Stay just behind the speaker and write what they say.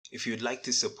If you'd like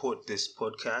to support this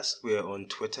podcast, we're on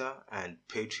Twitter and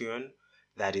Patreon.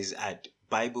 That is at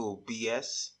Bible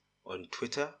BS on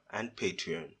Twitter and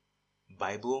Patreon.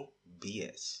 Bible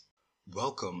BS.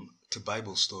 Welcome to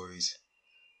Bible Stories.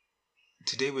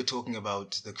 Today we're talking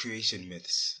about the creation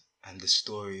myths and the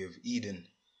story of Eden,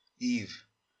 Eve,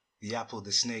 the apple,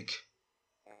 the snake,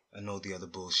 and all the other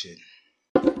bullshit.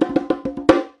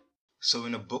 So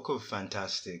in a book of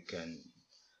fantastic and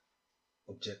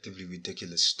objectively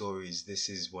ridiculous stories, this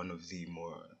is one of the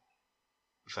more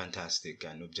fantastic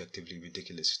and objectively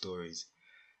ridiculous stories.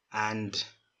 And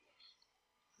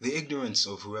the ignorance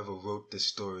of whoever wrote the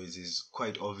stories is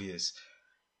quite obvious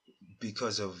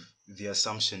because of the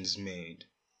assumptions made.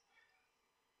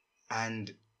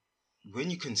 And when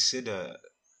you consider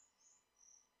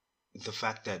the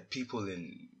fact that people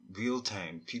in real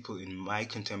time, people in my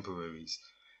contemporaries,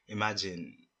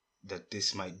 imagine that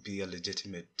this might be a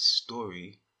legitimate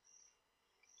story,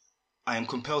 I am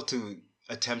compelled to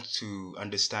attempt to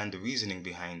understand the reasoning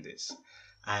behind this.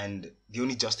 And the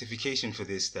only justification for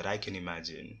this that I can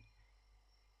imagine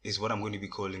is what I'm going to be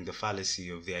calling the fallacy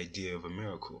of the idea of a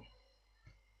miracle.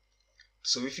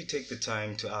 So if you take the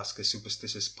time to ask a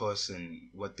superstitious person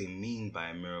what they mean by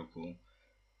a miracle,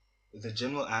 the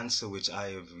general answer which I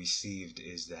have received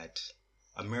is that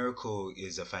a miracle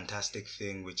is a fantastic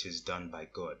thing which is done by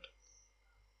God,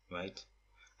 right?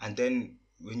 And then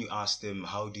when you ask them,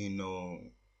 how do you know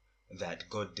that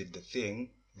God did the thing?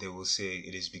 They will say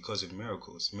it is because of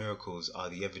miracles. Miracles are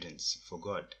the evidence for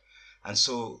God. And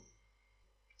so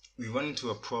we run into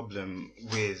a problem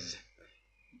with,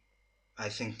 I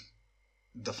think,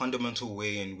 the fundamental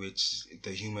way in which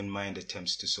the human mind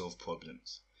attempts to solve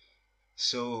problems.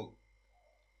 So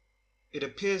it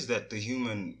appears that the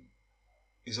human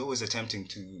is always attempting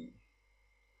to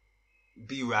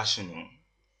be rational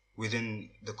within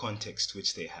the context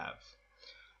which they have.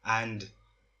 And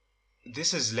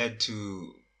this has led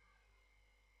to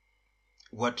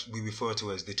what we refer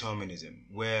to as determinism,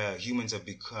 where humans have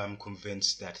become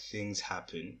convinced that things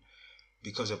happen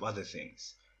because of other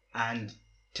things. And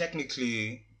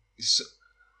technically,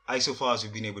 so far as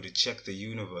we've been able to check the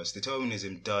universe,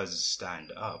 determinism does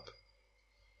stand up.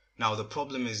 Now, the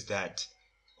problem is that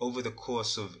over the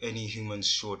course of any human's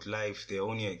short life, they're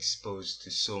only exposed to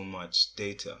so much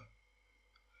data.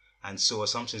 And so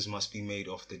assumptions must be made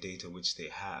off the data which they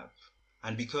have.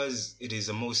 And because it is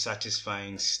a more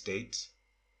satisfying state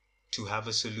to have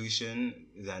a solution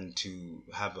than to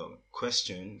have a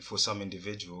question for some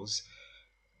individuals,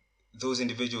 those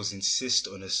individuals insist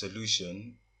on a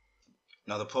solution.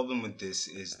 Now, the problem with this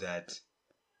is that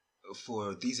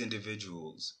for these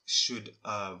individuals, should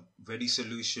a ready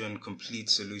solution, complete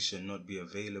solution not be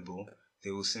available,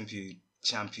 they will simply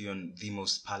champion the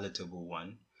most palatable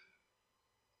one.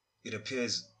 It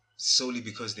appears solely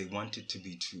because they want it to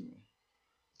be true.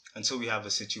 And so we have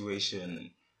a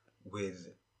situation with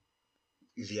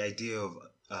the idea of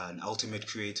an ultimate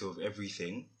creator of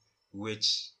everything,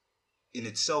 which in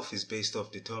itself is based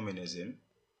off determinism.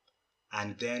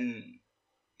 And then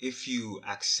if you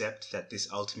accept that this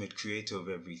ultimate creator of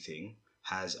everything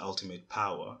has ultimate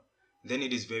power, then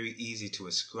it is very easy to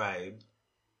ascribe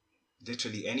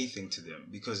literally anything to them,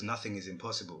 because nothing is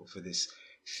impossible for this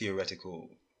theoretical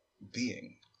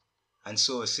being. And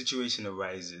so a situation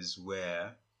arises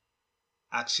where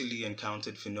actually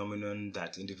encountered phenomenon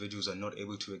that individuals are not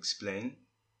able to explain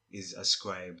is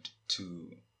ascribed to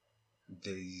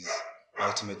these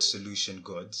ultimate solution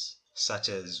gods, such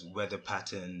as weather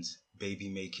patterns, baby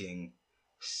making,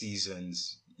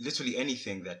 seasons, literally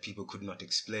anything that people could not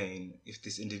explain. If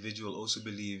this individual also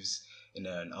believes in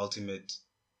an ultimate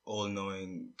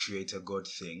all-knowing creator God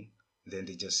thing, then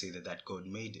they just say that that God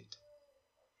made it.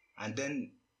 And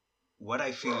then what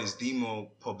I feel is the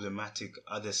more problematic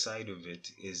other side of it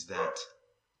is that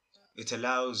it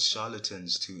allows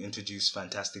charlatans to introduce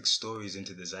fantastic stories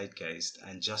into the zeitgeist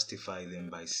and justify them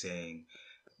by saying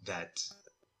that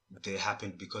they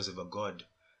happened because of a god.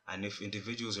 And if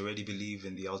individuals already believe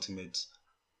in the ultimate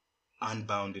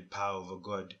unbounded power of a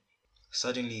god,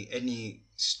 suddenly any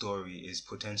story is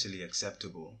potentially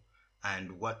acceptable,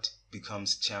 and what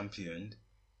becomes championed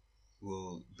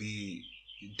will be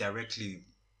directly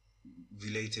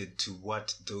related to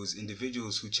what those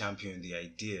individuals who champion the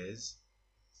ideas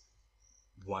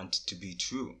want to be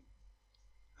true.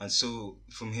 And so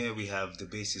from here we have the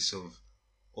basis of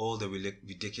all the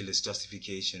ridiculous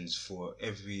justifications for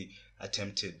every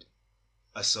attempted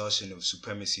assertion of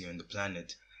supremacy on the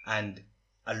planet. And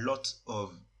a lot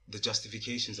of the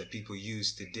justifications that people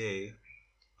use today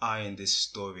are in this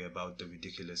story about the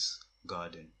ridiculous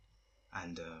garden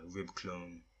and the rib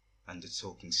clone and the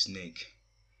talking snake.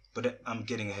 But I'm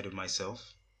getting ahead of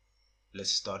myself.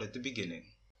 Let's start at the beginning.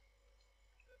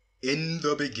 In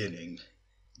the beginning,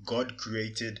 God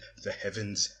created the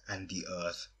heavens and the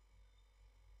earth.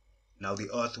 Now the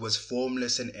earth was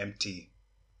formless and empty.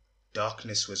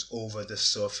 Darkness was over the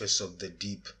surface of the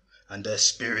deep, and the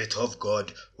Spirit of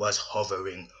God was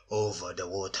hovering over the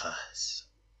waters.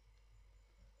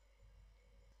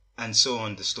 And so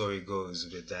on the story goes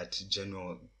with that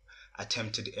general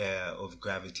attempted air of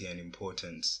gravity and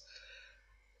importance.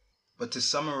 But to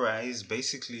summarize,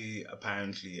 basically,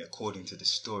 apparently, according to the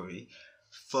story,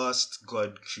 first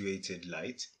God created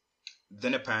light.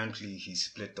 Then apparently he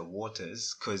split the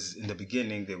waters, because in the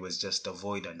beginning there was just a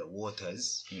void and the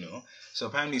waters, So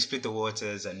apparently he split the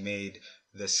waters and made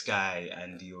the sky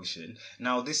and the ocean.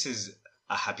 Now this is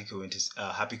a happy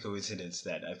coincidence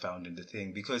that I found in the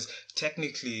thing, because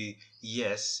technically,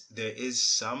 yes, there is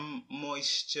some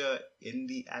moisture in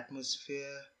the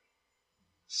atmosphere.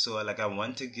 So like I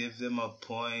want to give them a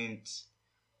point,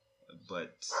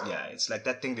 but yeah, it's like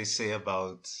that thing they say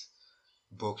about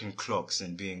broken clocks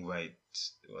and being right,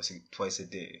 was it twice a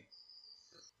day?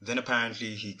 Then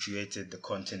apparently he created the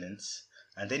continents,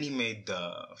 and then he made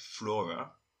the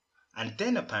flora, and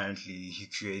then apparently he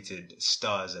created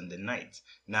stars and the night.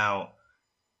 Now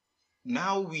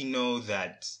we know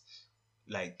that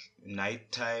like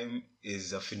nighttime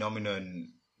is a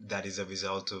phenomenon that is a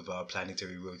result of our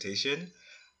planetary rotation,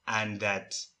 and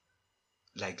that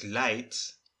like light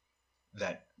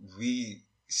that we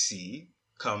see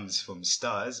comes from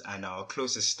stars, and our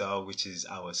closest star, which is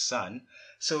our sun.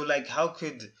 So like how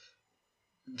could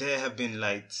there have been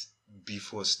light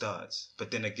before stars? But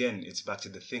then again, it's back to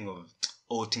the thing of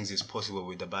all things is possible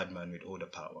with the bad man with all the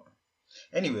power.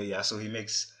 Anyway, yeah, so he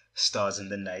makes stars in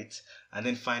the night, and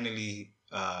then finally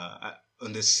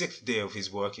on the sixth day of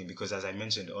his working, because as I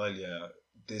mentioned earlier,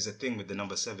 there's a thing with the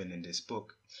number 7 in this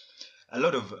book. A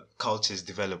lot of cultures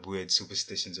develop weird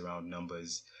superstitions around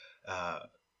numbers. Uh,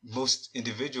 Most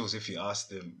individuals, if you ask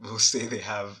them, will say they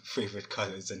have favorite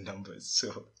colors and numbers.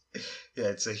 So, yeah,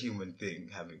 it's a human thing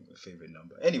having a favorite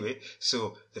number. Anyway,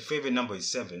 so the favorite number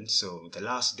is 7. So the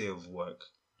last day of work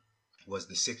was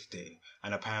the sixth day.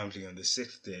 And apparently on the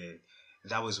sixth day,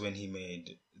 that was when he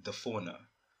made the fauna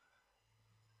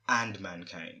and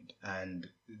mankind. And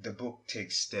the book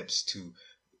takes steps to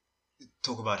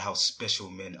talk about how special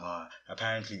men are.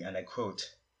 Apparently, and I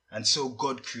quote, "And so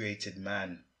God created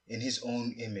man in his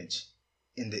own image,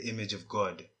 in the image of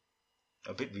God."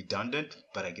 A bit redundant,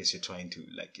 but I guess you're trying to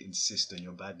like insist on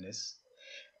your badness.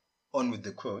 On with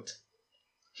the quote.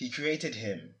 "He created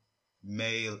him,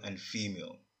 male and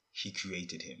female. He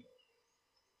created him."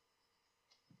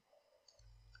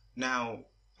 Now,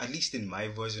 at least in my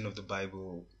version of the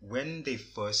Bible, when they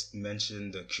first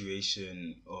mention the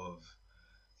creation of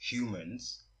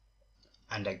humans,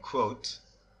 and I quote,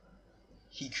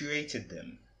 "He created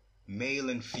them, male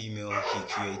and female, he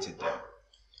created them."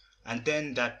 And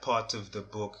then that part of the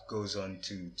book goes on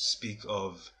to speak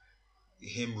of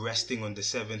him resting on the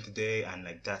seventh day, and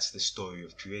like that's the story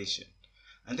of creation.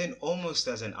 And then almost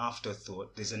as an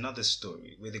afterthought, there's another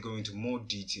story where they go into more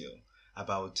detail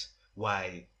about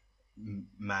why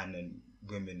man and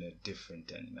women are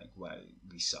different and like why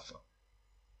we suffer.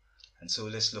 And so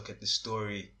let's look at the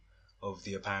story of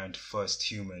the apparent first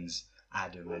humans,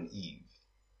 Adam and Eve.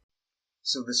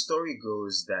 So the story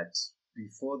goes that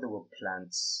before there were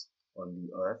plants on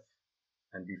the earth,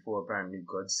 and before apparently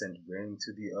God sent rain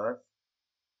to the earth,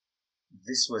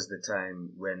 this was the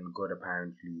time when God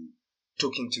apparently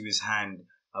took into his hand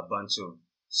a bunch of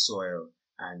soil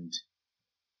and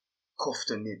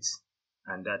coughed on it,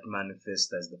 and that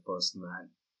manifests as the first man.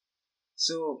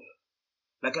 So,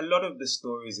 like a lot of the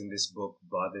stories in this book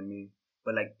bother me,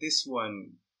 but like this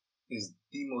one is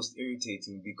the most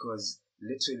irritating because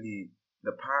literally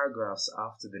the paragraphs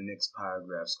after the next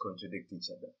paragraphs contradict each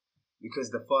other.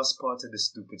 Because the first part of the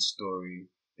stupid story,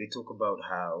 they talk about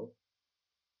how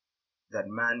that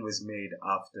man was made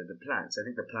after the plants. I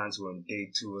think the plants were on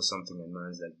day 2 or something, and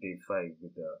man's like day 5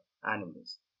 with the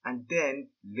animals. And then,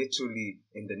 literally,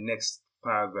 in the next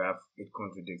paragraph, it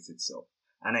contradicts itself.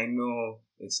 And I know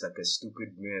it's like a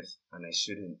stupid myth, and I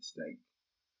shouldn't like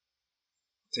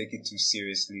take it too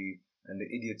seriously. And the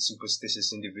idiot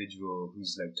superstitious individual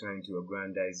who's like trying to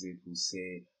aggrandize it will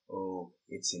say, "Oh,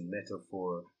 it's in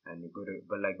metaphor," and you gotta,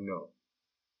 but like no,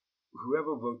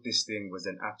 whoever wrote this thing was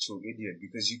an actual idiot,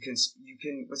 because you can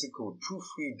what's it called,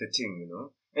 proofread the thing.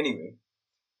 Anyway,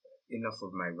 enough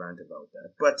of my rant about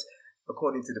that. But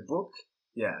according to the book,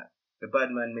 yeah, the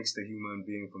bad man makes the human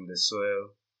being from the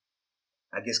soil,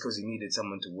 I guess because he needed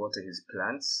someone to water his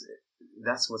plants.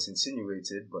 That's what's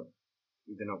insinuated, but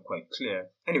they're not quite clear.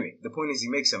 Anyway, the point is he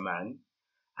makes a man,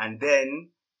 and then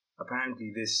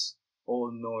apparently this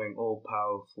all-knowing,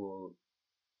 all-powerful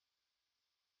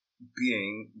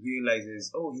being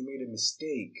realizes, oh, he made a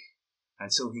mistake,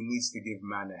 and so he needs to give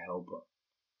man a helper.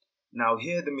 Now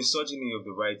here the misogyny of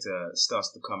the writer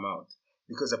starts to come out,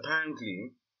 because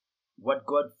apparently what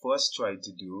God first tried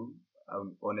to do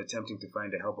on attempting to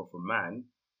find a helper for man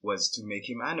was to make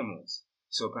him animals.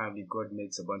 So apparently God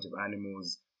makes a bunch of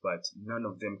animals, but none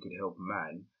of them could help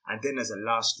man. And then as a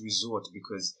last resort,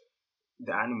 because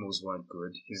the animals weren't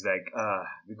good, he's like,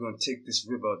 we're going to take this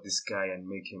rib out this guy and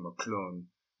make him a clone.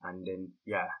 And then,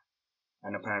 yeah.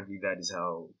 And apparently that is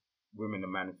how women are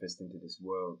manifest into this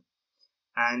world.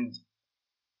 And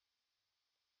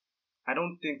I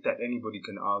don't think that anybody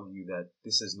can argue that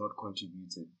this has not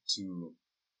contributed to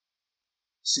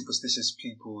superstitious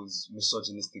people's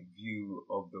misogynistic view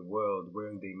of the world,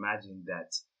 wherein they imagine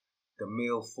that the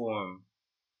male form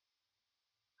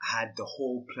had the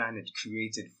whole planet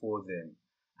created for them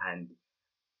and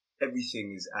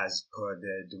everything is as per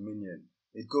their dominion.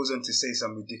 It goes on to say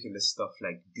some ridiculous stuff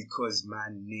like, because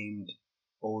man named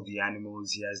all the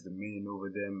animals, he has dominion over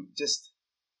them. Just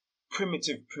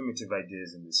primitive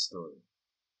ideas in this story.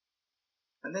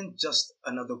 And then just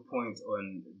another point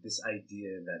on this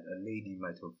idea that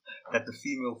that the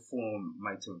female form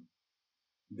might have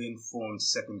been formed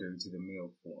secondary to the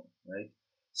male form, right?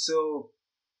 So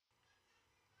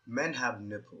men have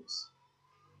nipples.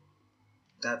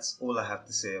 That's all I have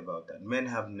to say about that. Men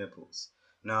have nipples.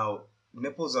 Now,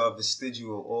 nipples are a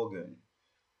vestigial organ.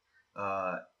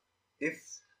 If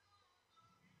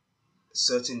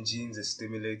certain genes are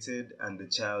stimulated and the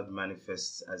child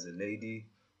manifests as a lady,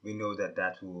 we know that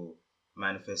that will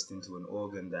manifest into an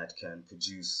organ that can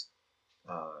produce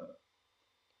uh,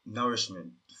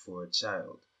 nourishment for a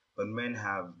child. But men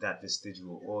have that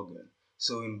vestigial organ.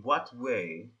 So, in what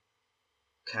way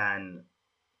can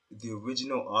the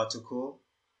original article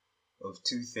of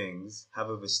two things have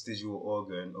a vestigial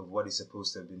organ of what is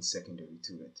supposed to have been secondary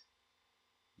to it?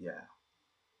 Yeah,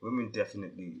 women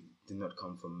definitely did not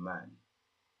come from man.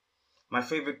 My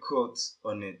favorite quote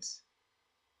on it,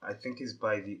 I think, is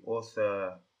by the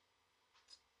author,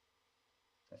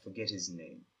 I forget his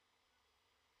name,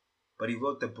 but he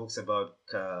wrote the books about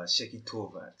Sheki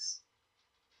Torvax.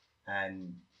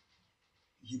 And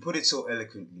he put it so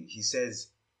eloquently. He says,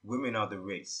 women are the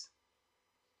race,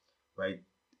 right?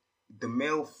 The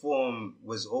male form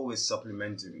was always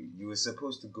supplementary. You were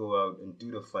supposed to go out and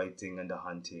do the fighting and the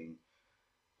hunting,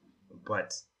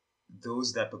 but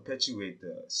those that perpetuate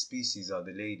the species are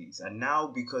the ladies. And now,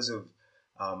 because of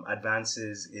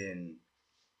advances in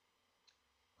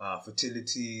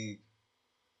fertility,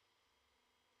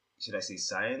 should I say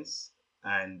science,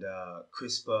 and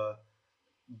CRISPR,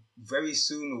 very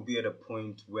soon we'll be at a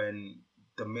point when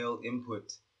the male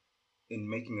input in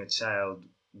making a child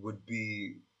would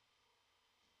be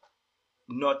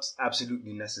not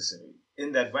absolutely necessary.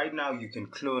 In that right now you can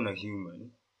clone a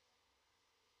human,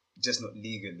 just not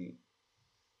legally,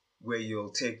 where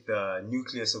you'll take the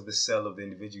nucleus of the cell of the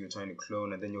individual you're trying to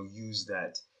clone and then you'll use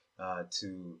that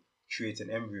to create an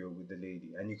embryo with the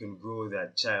lady. And you can grow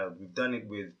that child. We've done it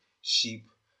with sheep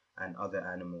and other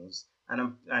animals.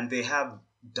 And they have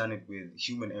done it with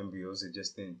human embryos. They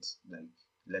just didn't like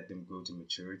let them grow to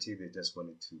maturity. They just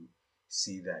wanted to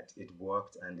see that it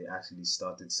worked and they actually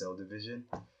started cell division.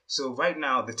 So right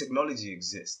now the technology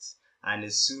exists. And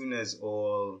as soon as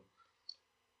all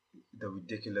the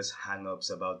ridiculous hang-ups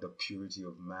about the purity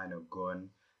of man are gone,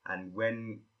 and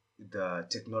when the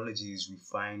technology is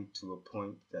refined to a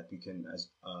point that we can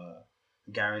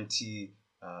guarantee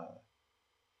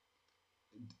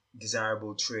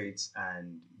desirable traits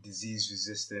and disease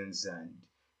resistance and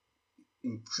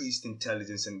increased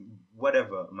intelligence and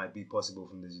whatever might be possible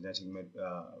from the genetic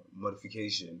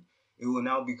modification, it will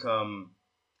now become,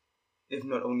 if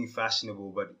not only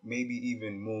fashionable, but maybe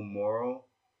even more moral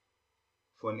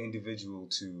for an individual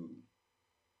to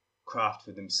craft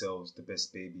for themselves the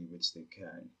best baby which they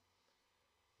can.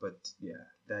 But yeah,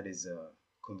 that is a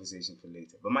conversation for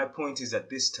later. But my point is, at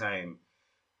this time,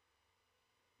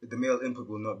 the male input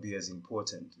will not be as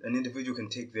important. An individual can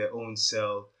take their own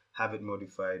cell, have it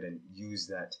modified, and use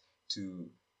that to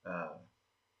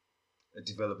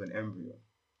develop an embryo.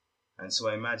 And so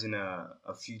I imagine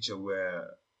a future where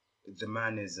the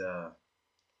man is a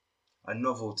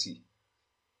novelty,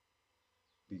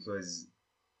 because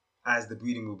as the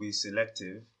breeding will be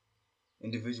selective,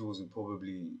 individuals will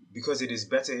probably, because it is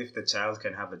better if the child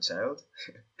can have a child,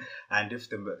 and if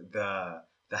the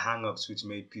hang-ups which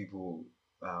made people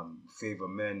favor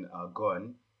men are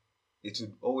gone, it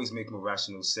would always make more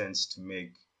rational sense to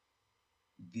make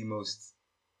the most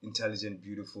intelligent,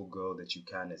 beautiful girl that you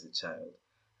can as a child.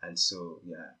 And so,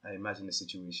 yeah, I imagine a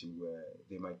situation where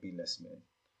there might be less men,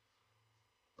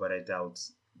 but I doubt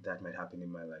that might happen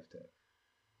in my lifetime.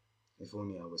 If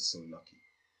only I was so lucky.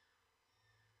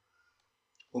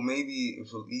 Or maybe it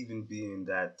will even be in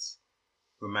that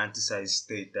romanticized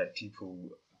state that people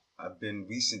have been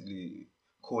recently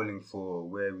calling for,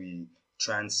 where we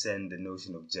transcend the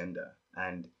notion of gender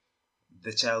and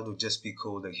the child will just be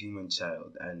called a human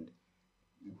child and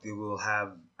they will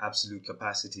have absolute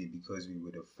capacity because we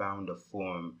would have found a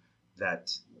form that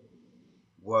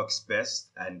works best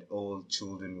and all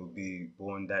children will be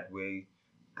born that way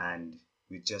and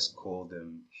we just call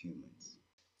them humans.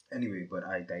 Anyway, but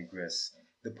I digress.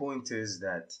 The point is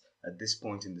that at this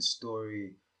point in the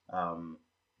story,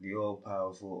 the all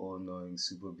powerful, all knowing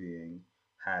super being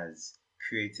has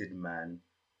created man,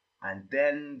 and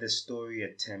then the story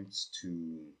attempts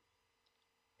to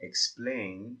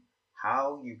explain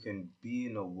how you can be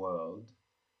in a world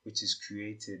which is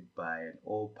created by an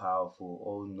all powerful,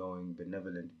 all knowing,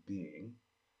 benevolent being,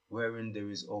 wherein there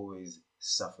is always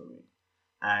suffering.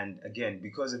 And again,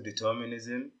 because of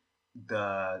determinism,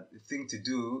 the thing to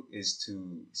do is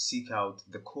to seek out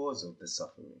the cause of the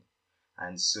suffering.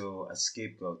 And so a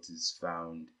scapegoat is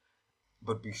found.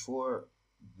 But before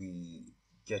we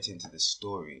get into the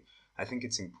story, I think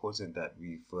it's important that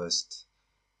we first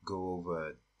go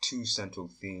over two central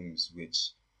themes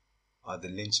which are the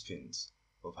linchpins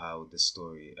of how the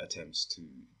story attempts to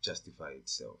justify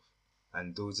itself.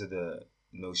 And those are the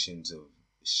notions of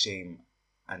shame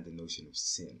and the notion of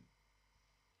sin.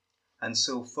 And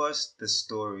so, first, the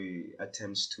story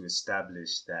attempts to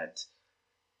establish that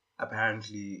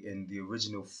apparently, in the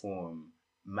original form,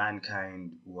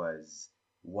 mankind was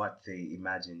what they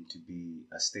imagined to be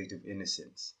a state of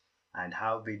innocence. And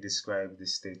how they describe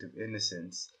this state of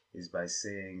innocence is by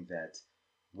saying that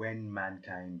when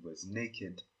mankind was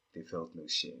naked, they felt no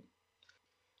shame.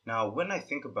 Now, when I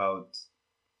think about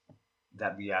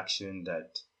that reaction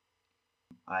that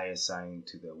I assign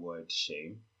to the word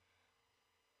shame,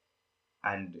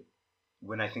 and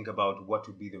when I think about what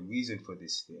would be the reason for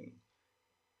this thing,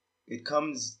 it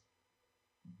comes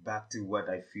back to what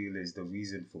I feel is the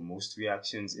reason for most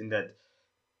reactions, in that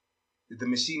the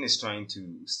machine is trying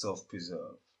to self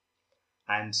preserve.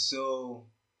 And so,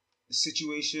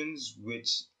 situations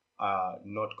which are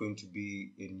not going to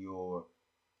be in your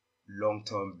long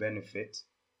term benefit,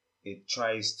 it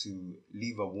tries to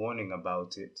leave a warning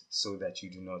about it so that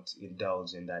you do not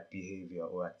indulge in that behavior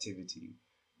or activity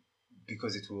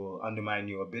because it will undermine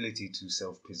your ability to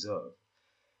self preserve.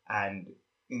 And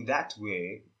in that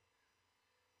way,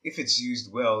 if it's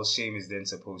used well, shame is then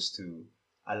supposed to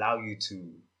allow you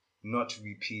to not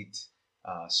repeat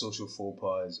social faux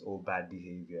pas or bad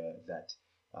behavior that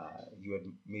you had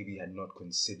maybe had not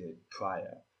considered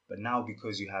prior. But now,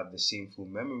 because you have the shameful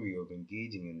memory of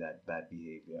engaging in that bad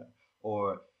behavior,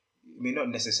 or it may not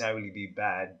necessarily be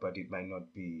bad, but it might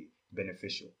not be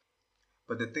beneficial.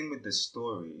 But the thing with the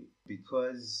story,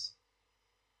 because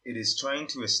it is trying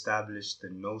to establish the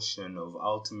notion of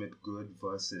ultimate good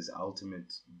versus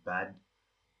ultimate bad,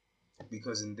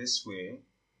 because in this way,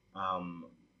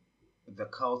 um, the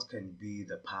cult can be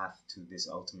the path to this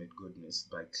ultimate goodness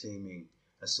by claiming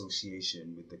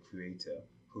association with the creator,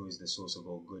 who is the source of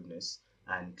all goodness,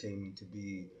 and claiming to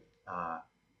be uh,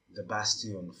 the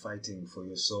bastion fighting for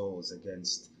your souls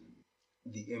against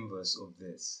the inverse of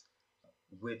this,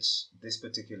 which this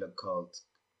particular cult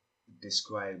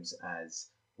describes as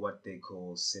what they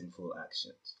call sinful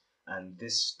actions. And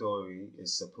this story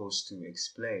is supposed to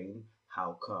explain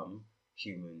how come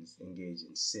humans engage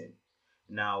in sin.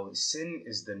 Now, sin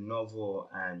is the novel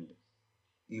and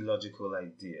illogical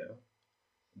idea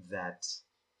that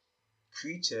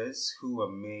creatures who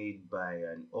are made by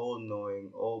an all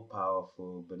knowing, all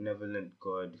powerful, benevolent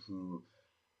God who,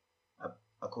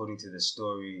 according to the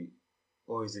story,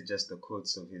 or is it just the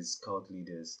quotes of his cult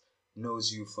leaders,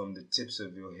 knows you from the tips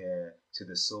of your hair to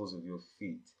the soles of your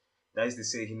feet. That is to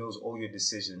say, he knows all your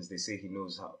decisions. They say he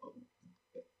knows how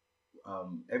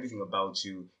everything about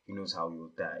you. He knows how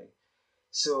you'll die.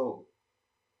 So,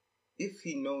 if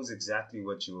he knows exactly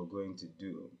what you are going to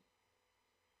do,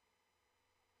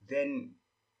 then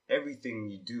everything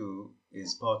you do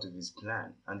is part of his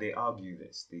plan. And they argue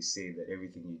this. They say that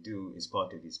everything you do is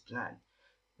part of his plan.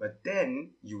 But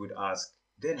then you would ask,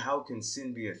 then how can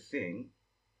sin be a thing?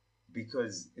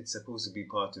 Because it's supposed to be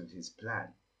part of his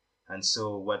plan. And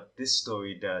so, what this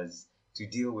story does to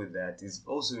deal with that is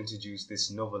also introduce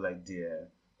this novel idea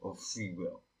of free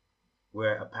will,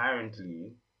 where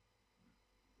apparently,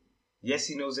 yes,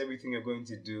 he knows everything you're going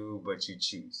to do, but you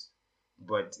choose.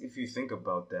 But if you think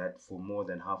about that for more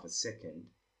than half a second,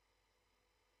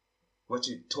 what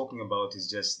you're talking about is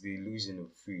just the illusion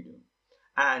of freedom.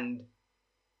 And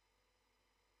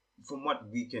from what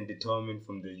we can determine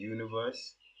from the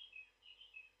universe,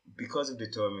 because of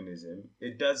determinism,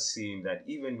 it does seem that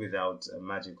even without a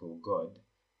magical God,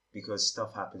 because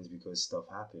stuff happens,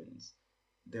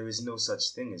 there is no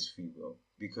such thing as free will.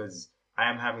 Because I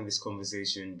am having this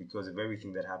conversation because of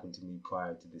everything that happened to me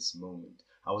prior to this moment.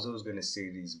 I was always going to say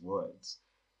these words.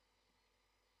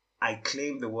 I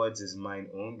claim the words as mine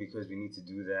own because we need to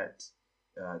do that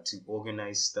to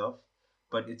organize stuff,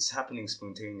 but it's happening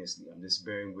spontaneously. I'm just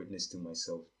bearing witness to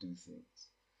myself do things.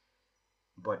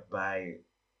 But by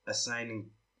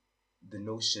assigning the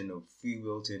notion of free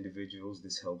will to individuals,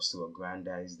 this helps to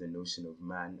aggrandize the notion of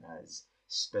man as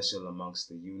special amongst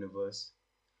the universe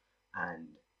and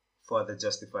further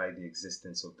justify the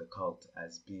existence of the cult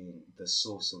as being the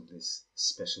source of this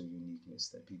special uniqueness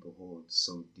that people hold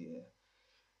so dear.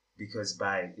 Because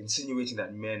by insinuating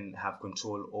that men have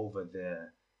control over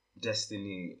their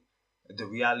destiny, the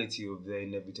reality of their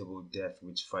inevitable death,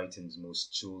 which frightens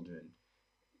most children,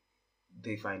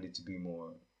 they find it to be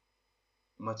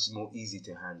much more easy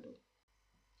to handle.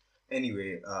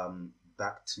 Anyway,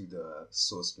 back to the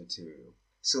source material.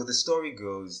 So the story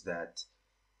goes that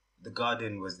the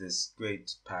garden was this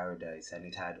great paradise and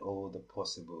it had all the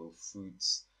possible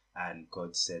fruits, and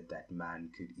God said that man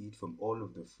could eat from all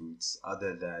of the fruits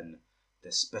other than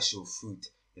the special fruit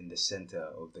in the center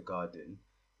of the garden,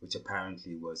 which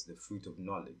apparently was the fruit of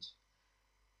knowledge,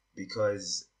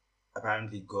 because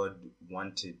apparently God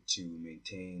wanted to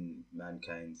maintain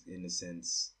mankind's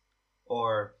innocence,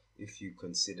 or if you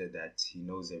consider that he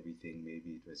knows everything,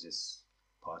 maybe it was just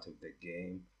part of the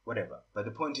game, whatever. But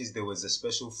the point is, there was a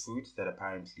special fruit that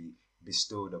apparently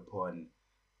bestowed upon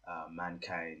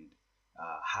mankind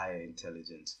higher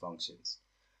intelligence functions.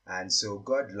 And so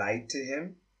God lied to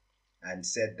him and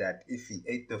said that if he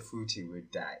ate the fruit, he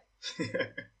would die.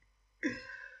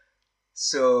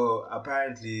 So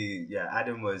apparently, yeah,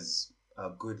 Adam was a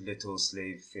good little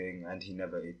slave thing and he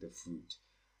never ate the fruit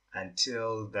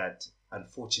until that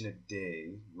unfortunate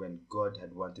day when God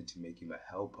had wanted to make him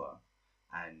a helper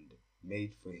and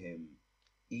made for him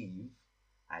Eve.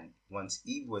 And once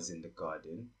Eve was in the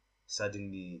garden,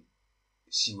 suddenly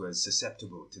she was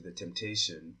susceptible to the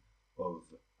temptation of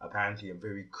apparently a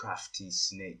very crafty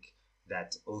snake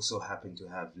that also happened to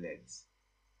have legs.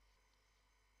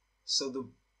 So the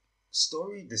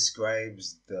story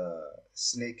describes the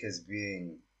snake as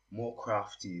being more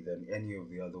crafty than any of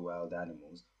the other wild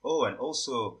animals. Oh, and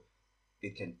also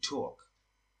it can talk.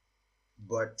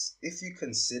 But if you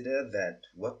consider that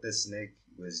what the snake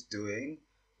was doing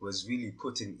was really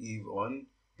putting Eve on,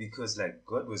 because like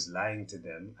God was lying to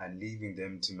them and leaving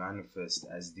them to manifest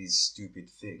as these stupid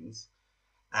things,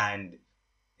 and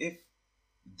if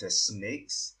the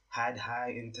snakes had high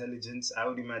intelligence, I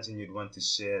would imagine you'd want to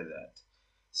share that.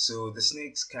 So the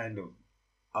snakes kind of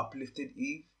uplifted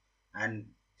Eve, and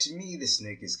to me, the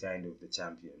snake is kind of the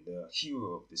champion, the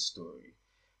hero of the story.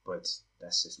 But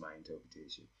that's just my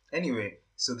interpretation. Anyway,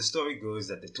 so the story goes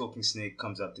that the talking snake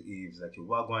comes up to Eve, like, "Yo,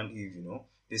 wagwan Eve,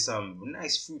 there's some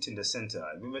nice fruit in the center.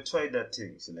 Have you ever tried that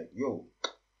thing?" So like, "Yo,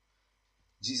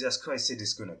 Jesus Christ said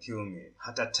it's gonna kill me.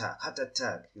 Heart attack, heart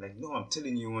attack." You're like, "No, I'm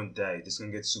telling you, you won't die. It's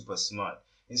gonna get super smart."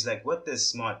 It's like, what does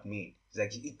smart mean? It's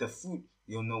like, you eat the fruit,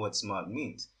 you'll know what smart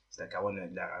means. It's like, I wanna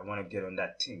get on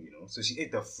that thing. So she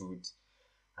ate the fruit,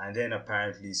 and then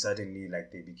apparently suddenly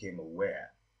like they became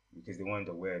aware because they weren't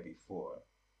aware before,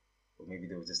 or maybe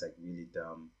they were just like really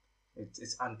dumb.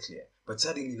 It's unclear, but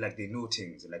suddenly like they know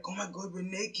things. They're like, "Oh my God, we're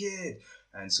naked,"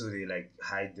 and so they like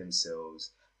hide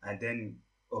themselves, and then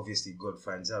obviously God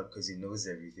finds out because he knows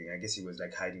everything. I guess he was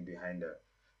like hiding behind a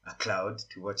cloud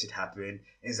to watch it happen. And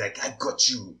he's like, "I got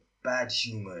you, bad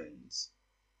humans."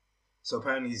 So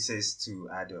apparently he says to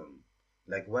Adam,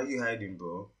 like, "Why are you hiding,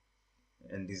 bro?"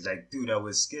 And he's like, "Dude, I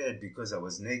was scared because I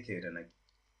was naked and I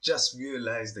just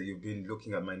realized that you've been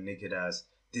looking at my naked ass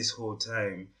this whole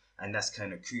time, and that's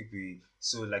kind of creepy.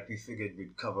 So like we figured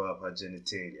we'd cover up our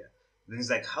genitalia." Then he's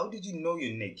like, "How did you know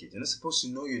you're naked? You're not supposed to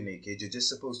know you're naked. You're just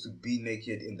supposed to be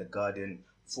naked in the garden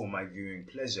for my viewing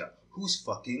pleasure. Who's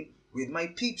fucking with my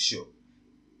peep show?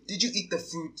 Did you eat the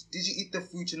fruit? Did you eat the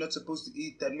fruit you're not supposed to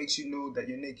eat that makes you know that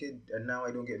you're naked and now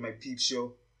I don't get my peep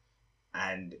show?"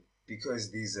 And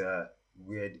because these are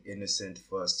weird, innocent,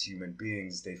 first human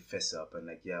beings, they fess up and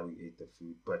like, "Yeah, we ate the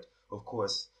food." But of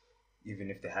course, even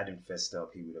if they hadn't fessed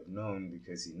up, he would have known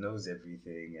because he knows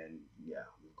everything. And yeah,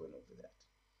 we've gone over that.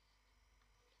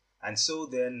 And so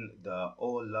then the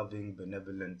all-loving,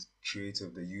 benevolent creator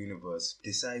of the universe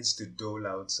decides to dole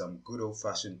out some good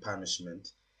old-fashioned punishment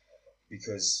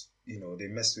because, they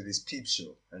messed with his peep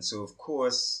show. And so, of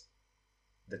course,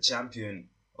 the champion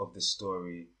of the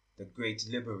story, the great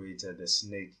liberator, the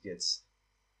snake, gets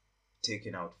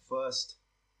taken out first,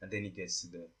 and then he gets to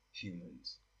the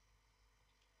humans.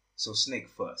 So Snake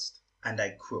first, and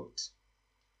I quote,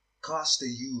 "Cast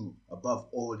you above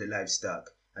all the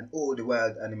livestock and all the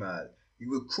wild animal.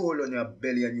 You will crawl on your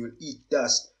belly and you will eat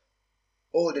dust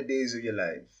all the days of your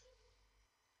life.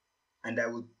 And I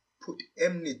will put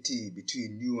enmity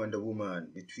between you and the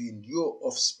woman, between your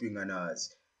offspring and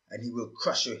ours, and he will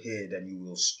crush your head and you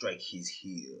will strike his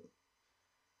heel."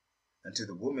 And to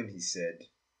the woman he said,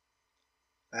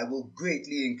 "I will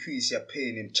greatly increase your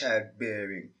pain in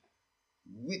childbearing.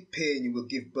 With pain you will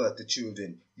give birth to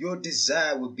children. Your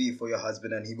desire will be for your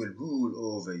husband and he will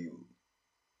rule over you."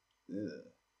 Ugh.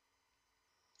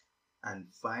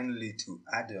 And finally to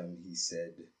Adam he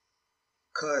said,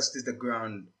 "Cursed is the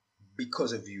ground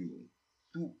because of you.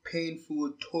 Through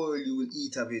painful toil you will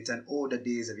eat of it, and all the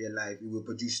days of your life it will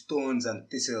produce thorns and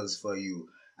thistles for you,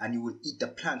 and you will eat the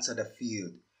plants of the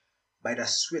field. By the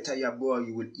sweat of your brow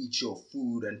you will eat your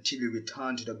food until you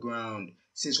return to the ground,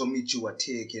 since from it you were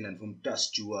taken, and from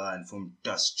dust you are, and from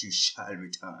dust you shall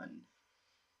return."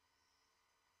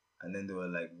 And then they were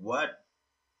like, "What?"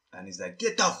 And he's like,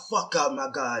 "Get the fuck out of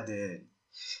my garden."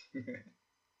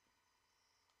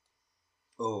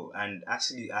 Oh, and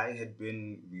actually I had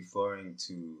been referring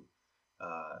to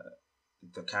uh,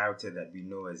 the character that we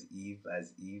know as Eve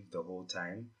the whole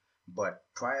time. But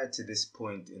prior to this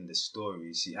point in the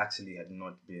story, she actually had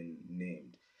not been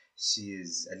named. She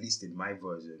is, at least in my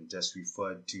version, just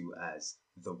referred to as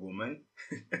the woman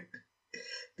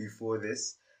before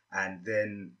this. And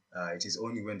then it is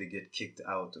only when they get kicked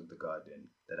out of the garden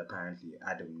that apparently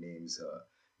Adam names her.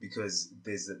 Because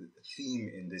there's a theme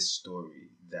in this story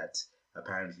that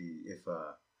apparently if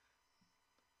a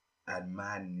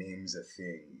man names a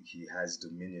thing, he has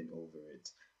dominion over it.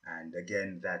 And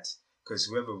again, that because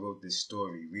whoever wrote this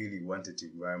story really wanted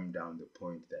to ram down the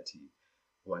point that he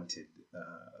wanted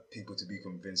people to be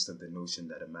convinced of the notion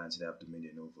that a man should have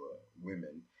dominion over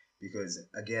women. Because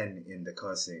again, in the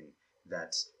cursing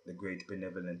that the great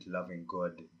benevolent loving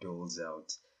God doles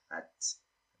out at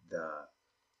the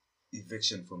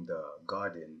eviction from the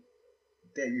garden,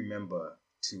 they remember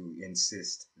to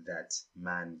insist that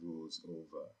man rules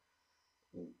over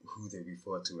who they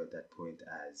refer to at that point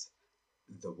as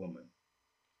the woman.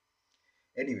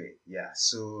 Anyway, yeah,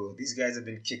 so these guys have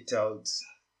been kicked out.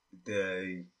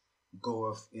 They go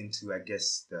off into, I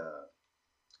guess, the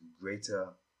greater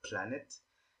planet,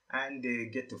 and they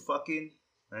get to fucking,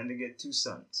 and they get two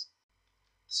sons.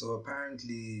 So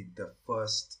apparently, the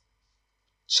first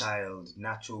child,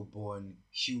 natural born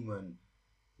human,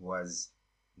 was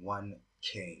one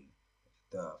Cain,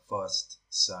 the first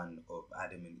son of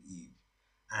Adam and Eve.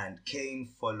 And Cain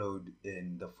followed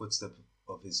in the footsteps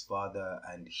of his father,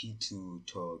 and he too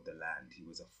toiled the land. He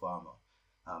was a farmer,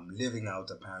 living out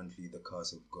apparently the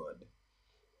curse of God.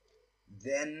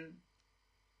 Then,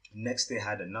 next they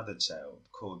had another child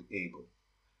called Abel.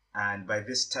 And by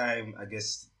this time, I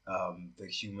guess the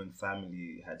human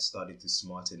family had started to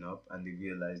smarten up and they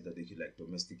realized that they could like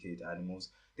domesticate animals.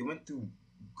 They went through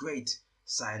great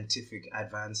scientific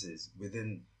advances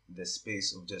within the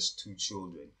space of just two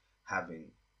children having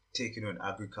taken on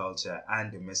agriculture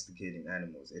and domesticating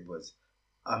animals. It was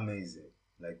amazing.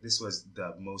 Like this was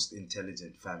the most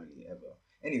intelligent family ever.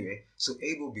 Anyway, so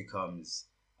Abel becomes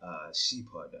a sheep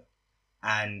herder.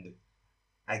 And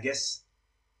I guess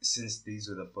since these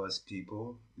were the first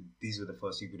people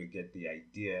to get the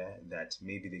idea that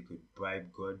maybe they could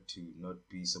bribe God to not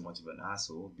be so much of an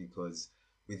asshole, because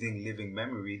within living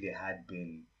memory they had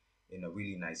been in a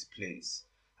really nice place.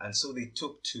 And so they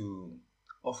took to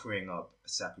offering up a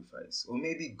sacrifice. Or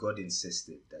maybe God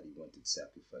insisted that he wanted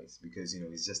sacrifice because,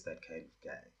 he's just that kind of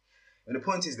guy. And the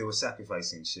point is they were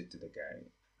sacrificing shit to the guy.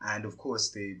 And of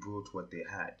course they brought what they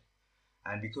had.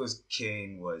 And because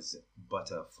Cain was but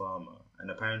a farmer,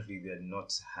 and apparently they had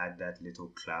not had that little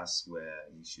class where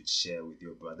you should share with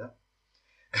your brother,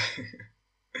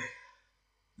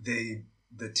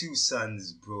 the two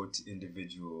sons brought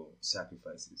individual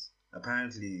sacrifices.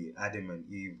 Apparently Adam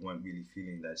and Eve weren't really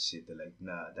feeling that shit. They're like,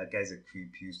 nah, that guy's a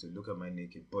creep. He used to look at my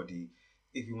naked body.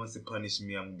 If he wants to punish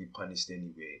me, I'm gonna be punished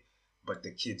anyway. But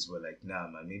the kids were like, nah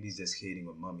man, maybe he's just hating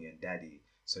on mommy and daddy,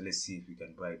 so let's see if we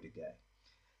can bribe the guy.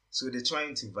 So they're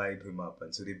trying to vibe him up,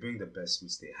 and so they bring the best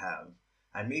which they have.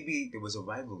 And maybe there was a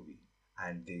rivalry,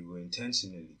 and they were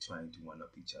intentionally trying to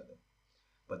one-up each other.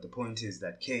 But the point is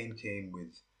that Cain came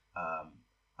with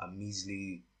a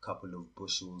measly couple of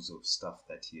bushels of stuff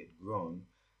that he had grown.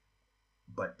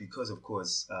 But because, of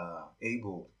course,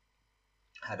 Abel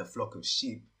had a flock of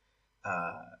sheep,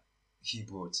 uh, he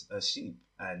brought a sheep,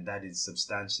 and that is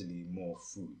substantially more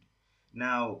food.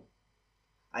 Now,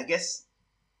 I guess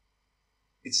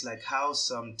it's like how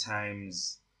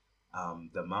sometimes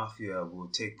the mafia will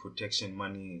take protection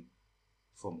money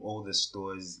from all the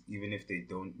stores, even if they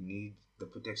don't need the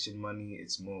protection money.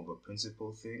 It's more of a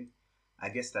principle thing. I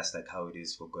guess that's like how it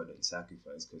is for God and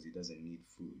sacrifice, because he doesn't need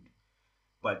food.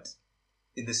 But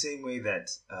in the same way that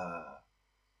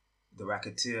the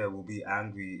racketeer will be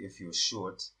angry if you're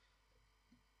short,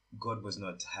 God was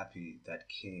not happy that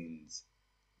Cain's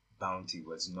bounty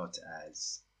was not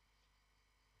as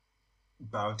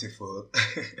bountiful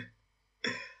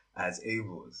as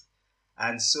Abel's.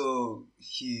 And so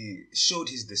he showed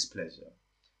his displeasure,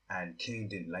 and Cain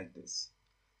didn't like this.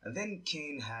 And then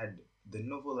Cain had the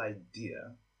novel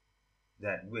idea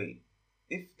that, wait,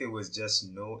 if there was just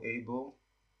no Abel,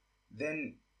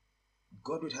 then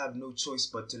God would have no choice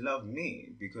but to love me,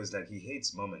 because like he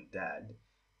hates mom and dad,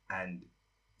 and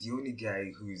the only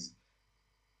guy who's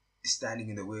standing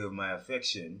in the way of my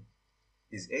affection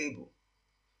is Abel.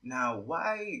 Now,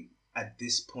 why at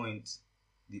this point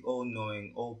the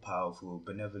all-knowing, all-powerful,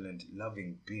 benevolent,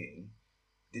 loving being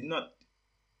did not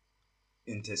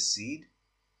intercede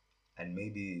and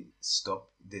maybe stop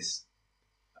this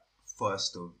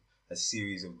first of a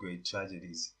series of great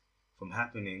tragedies from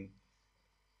happening?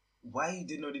 Why he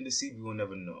did not intercede, we will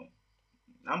never know.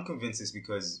 I'm convinced it's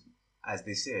because, as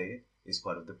they say, it's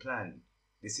part of the plan.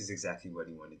 This is exactly what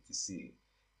he wanted to see.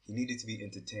 He needed to be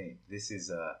entertained. This is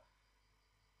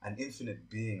an infinite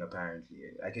being, apparently.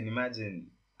 I can imagine,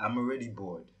 I'm already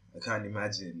bored. I can't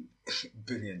imagine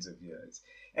billions of years.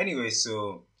 Anyway,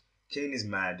 so Cain is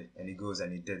mad and he goes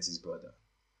and he deads his brother.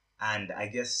 And I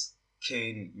guess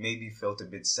Cain maybe felt a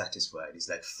bit satisfied. He's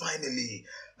like, finally,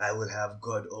 I will have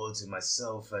God all to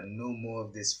myself and no more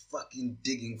of this fucking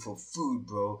digging for food,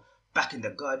 bro. Back in the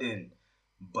garden.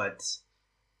 But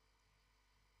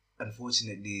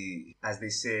unfortunately, as they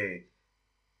say,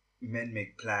 men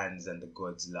make plans and the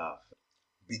gods laugh.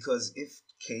 Because if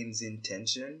Cain's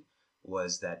intention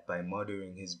was that by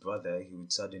murdering his brother, he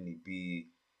would suddenly be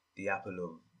the apple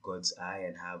of God's eye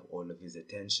and have all of his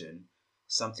attention,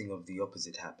 something of the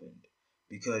opposite happened.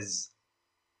 Because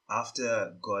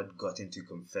after God got him to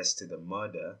confess to the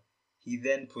murder, he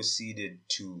then proceeded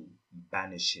to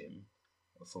banish him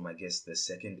from, I guess, the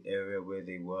second area where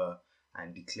they were,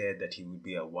 and declared that he would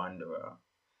be a wanderer.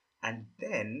 And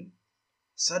then,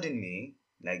 suddenly,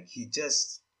 like, he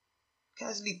just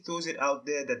casually throws it out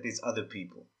there that there's other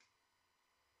people.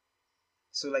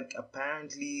 So, like,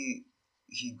 apparently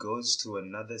he goes to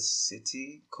another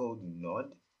city called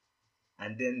Nod,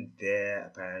 and then there,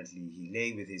 apparently, he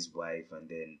lay with his wife, and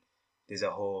then there's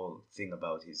a whole thing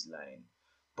about his line.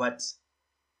 But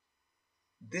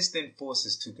this then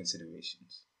forces two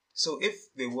considerations. So,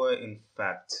 if there were, in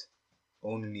fact,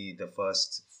 only the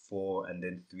first four and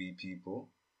then three people,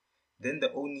 then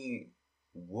the only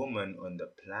woman on the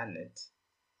planet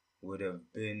would have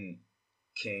been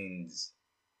Cain's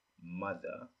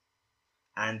mother,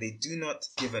 and they do not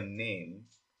give a name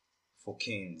for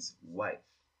Cain's wife.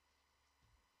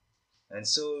 And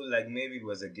so, like, maybe it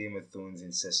was a Game of Thrones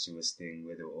incestuous thing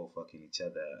where they were all fucking each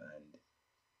other, and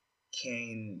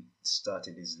Cain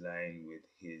started his line with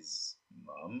his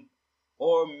mom.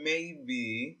 Or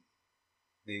maybe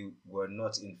they were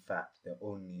not, in fact, the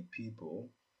only people,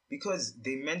 because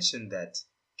they mentioned that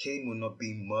Cain will not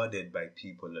be murdered by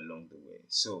people along the way.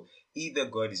 So either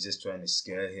God is just trying to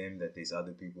scare him that there's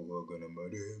other people who are going to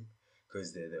murder him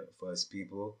because they're the first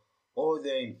people, or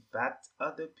they're in fact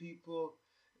other people.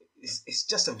 It's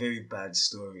just a very bad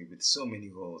story with so many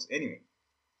holes. Anyway,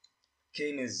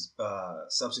 Cain is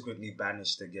subsequently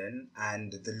banished again,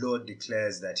 and the Lord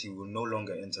declares that he will no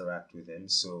longer interact with him,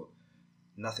 so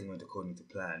nothing went according to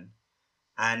plan.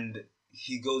 And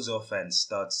he goes off and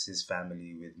starts his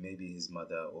family with maybe his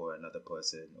mother or another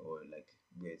person, or like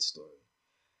weird story.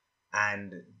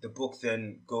 And the book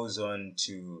then goes on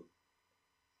to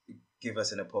give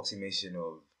us an approximation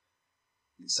of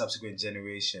subsequent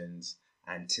generations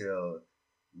until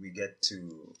we get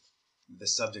to the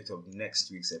subject of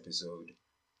next week's episode,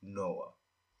 Noah.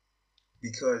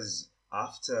 Because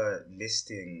after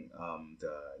listing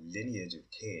the lineage of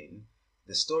Cain,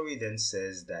 the story then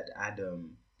says that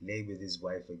Adam lay with his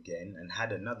wife again and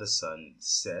had another son,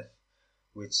 Seth,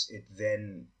 which it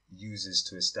then uses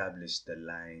to establish the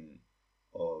line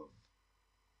of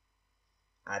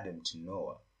Adam to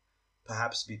Noah.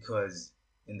 Perhaps because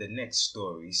in the next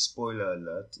story, spoiler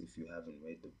alert if you haven't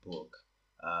read the book,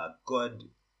 God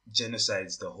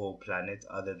genocides the whole planet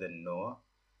other than Noah.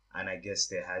 And I guess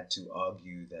they had to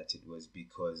argue that it was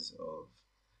because of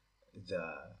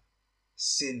the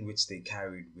sin which they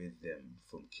carried with them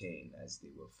from Cain, as they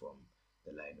were from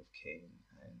the line of Cain.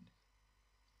 And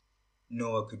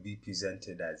Noah could be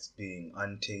presented as being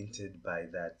untainted by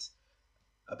that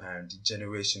apparent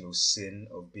generational sin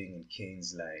of being in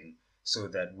Cain's line, so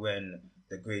that when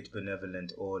the great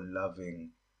benevolent all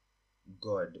loving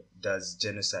God does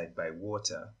genocide by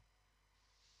water,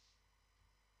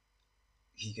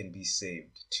 he can be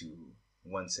saved to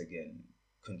once again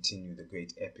continue the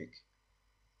great epic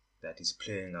that is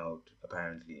playing out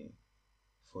apparently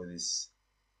for this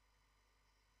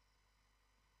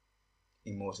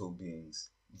immortal being's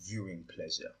viewing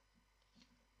pleasure.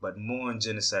 But more on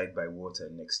genocide by water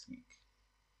next week.